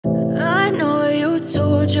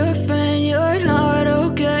told your friend you're not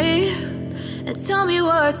okay? And tell me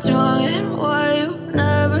what's wrong and why you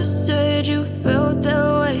never said you felt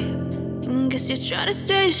that way. And guess you're trying to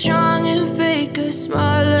stay strong and fake a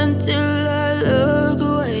smile until I look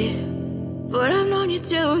away. But I've known you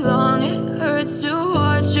too long, it hurts to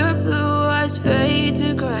watch your blue eyes fade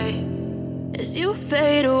to gray as you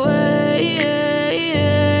fade away,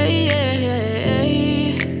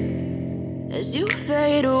 as you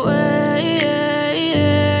fade away.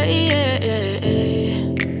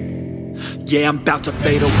 Yeah, I'm about to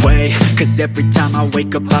fade away, cause every time I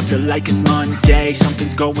wake up I feel like it's Monday.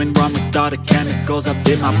 Something's going wrong with all the chemicals up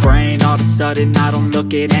in my brain. All of a sudden I don't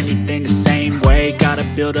look at anything the same way. Gotta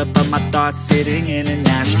build up of my thoughts sitting in an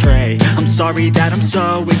ashtray. I'm sorry that I'm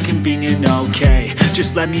so inconvenient, okay?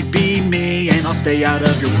 Just let me be me and I'll stay out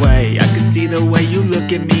of your way. I can see the way you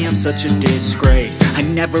look at me, I'm such a disgrace. I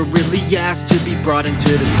never really asked to be brought into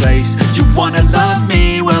this place. You wanna love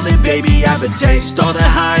me? Well then baby, have a taste. All the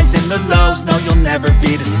highs and the lows, no, you'll never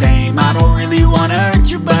be the same. I don't really wanna hurt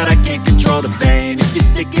you, but I can't control the pain. If you're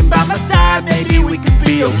sticking by my side, maybe we could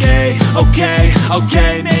be okay.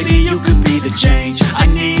 Okay, maybe you could be the change I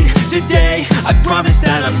need today. I promise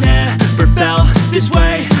that I've never felt this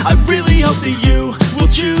way. I really hope that you will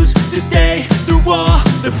choose to stay through all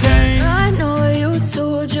the pain. I know you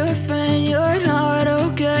told your friend you're not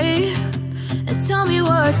okay. And tell me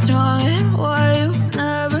what's wrong and why you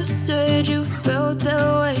never said you felt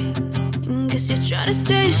that way. Guess you're trying to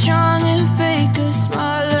stay strong and fake a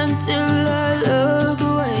smile until I look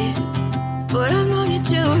away. But I've known you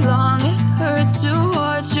too long, it hurts to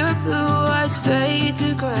watch your blue eyes fade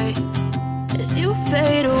to gray as you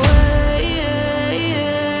fade away,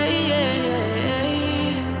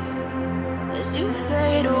 as you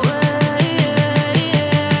fade away,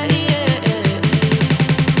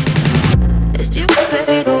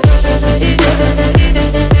 as you fade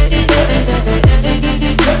away.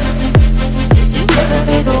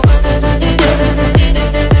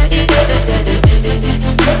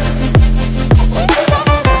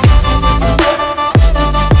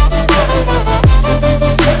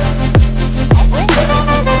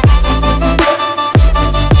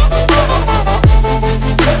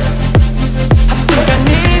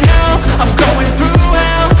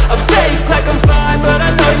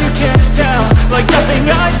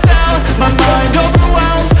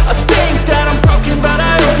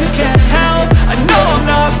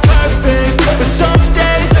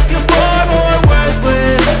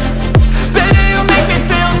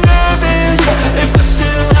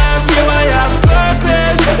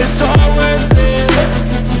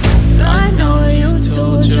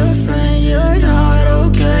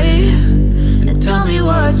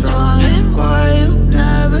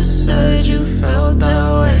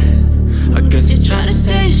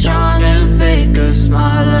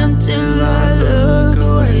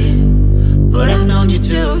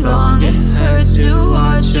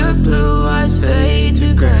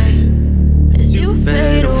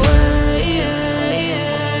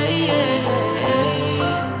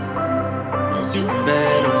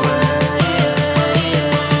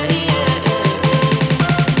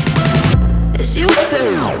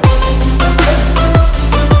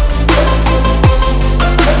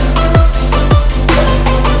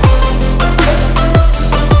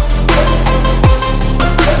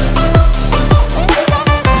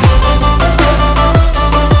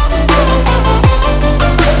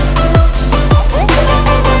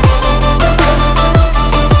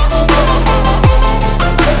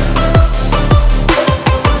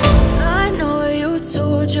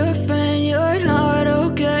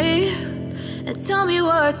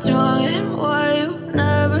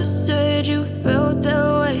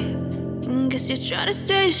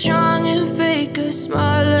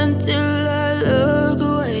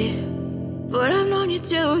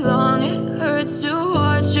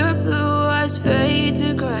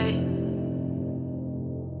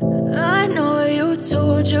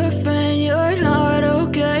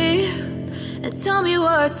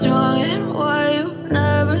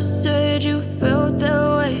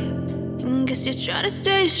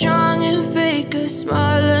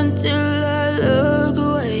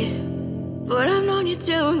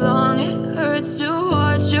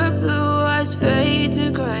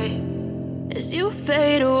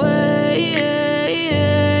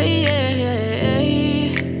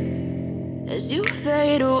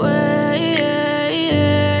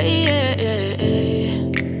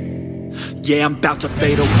 Yeah, I'm about to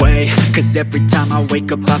fade away, cause every time I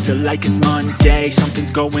wake up I feel like it's Monday.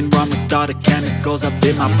 Something's going wrong with all the chemicals up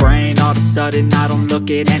in my brain. All of a sudden I don't look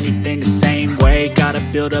at anything the same way. Gotta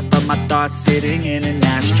build up of my thoughts sitting in an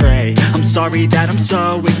ashtray. I'm sorry that I'm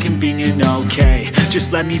so inconvenient, okay?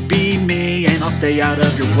 Just let me be me and I'll stay out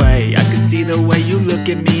of your way. I can see the way you look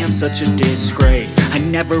at me, I'm such a disgrace. I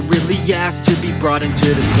never really asked to be brought into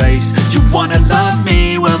this place. You wanna love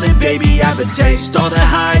me? Well then baby, have a taste. All the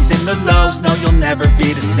highs and the lows, no you'll never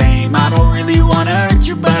be the same. I don't really wanna hurt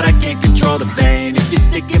you, but I can't control the pain. If you're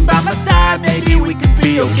sticking by my side, maybe we could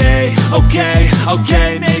be okay.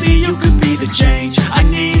 Okay, maybe you could be the change I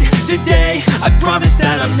need today. I promise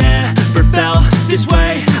that I've never felt this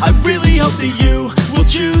way. I really hope that you will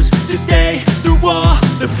choose to stay through all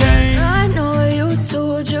the pain. I know you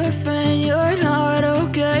told your friend you're not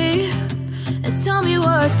okay, and tell me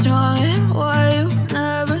what's wrong and why you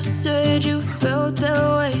never said you felt that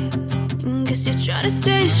way. Guess you're trying to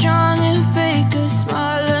stay strong and fake a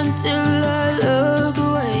smile until I look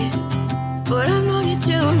away. But I've known you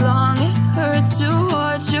too long, it hurts to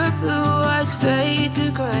watch your blue eyes fade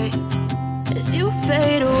to gray as you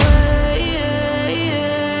fade away.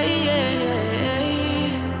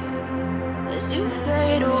 As you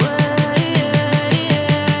fade away.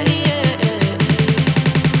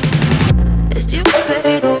 As you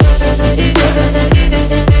fade away.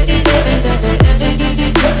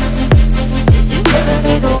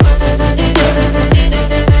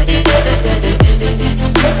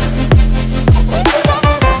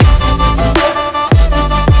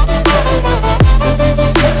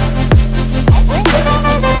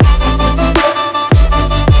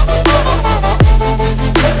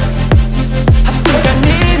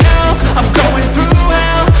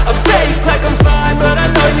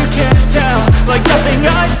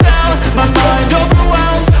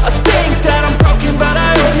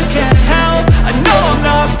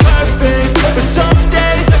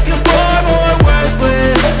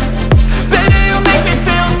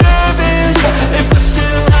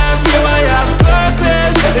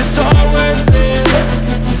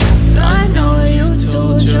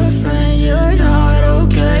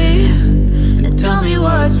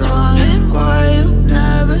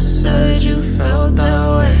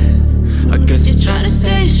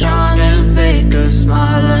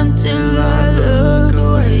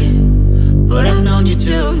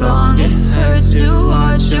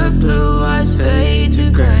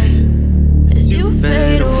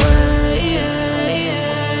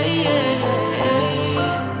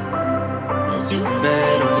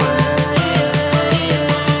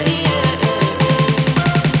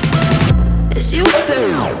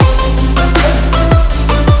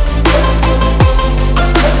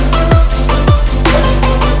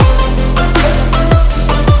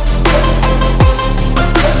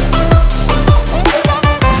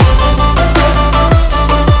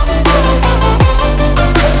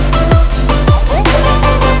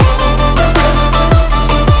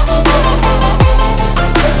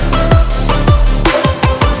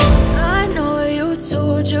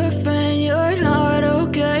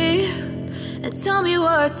 Tell me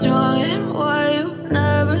what's wrong and why you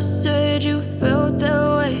never said you felt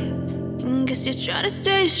that way. Guess you're trying to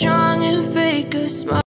stay strong and fake a smile.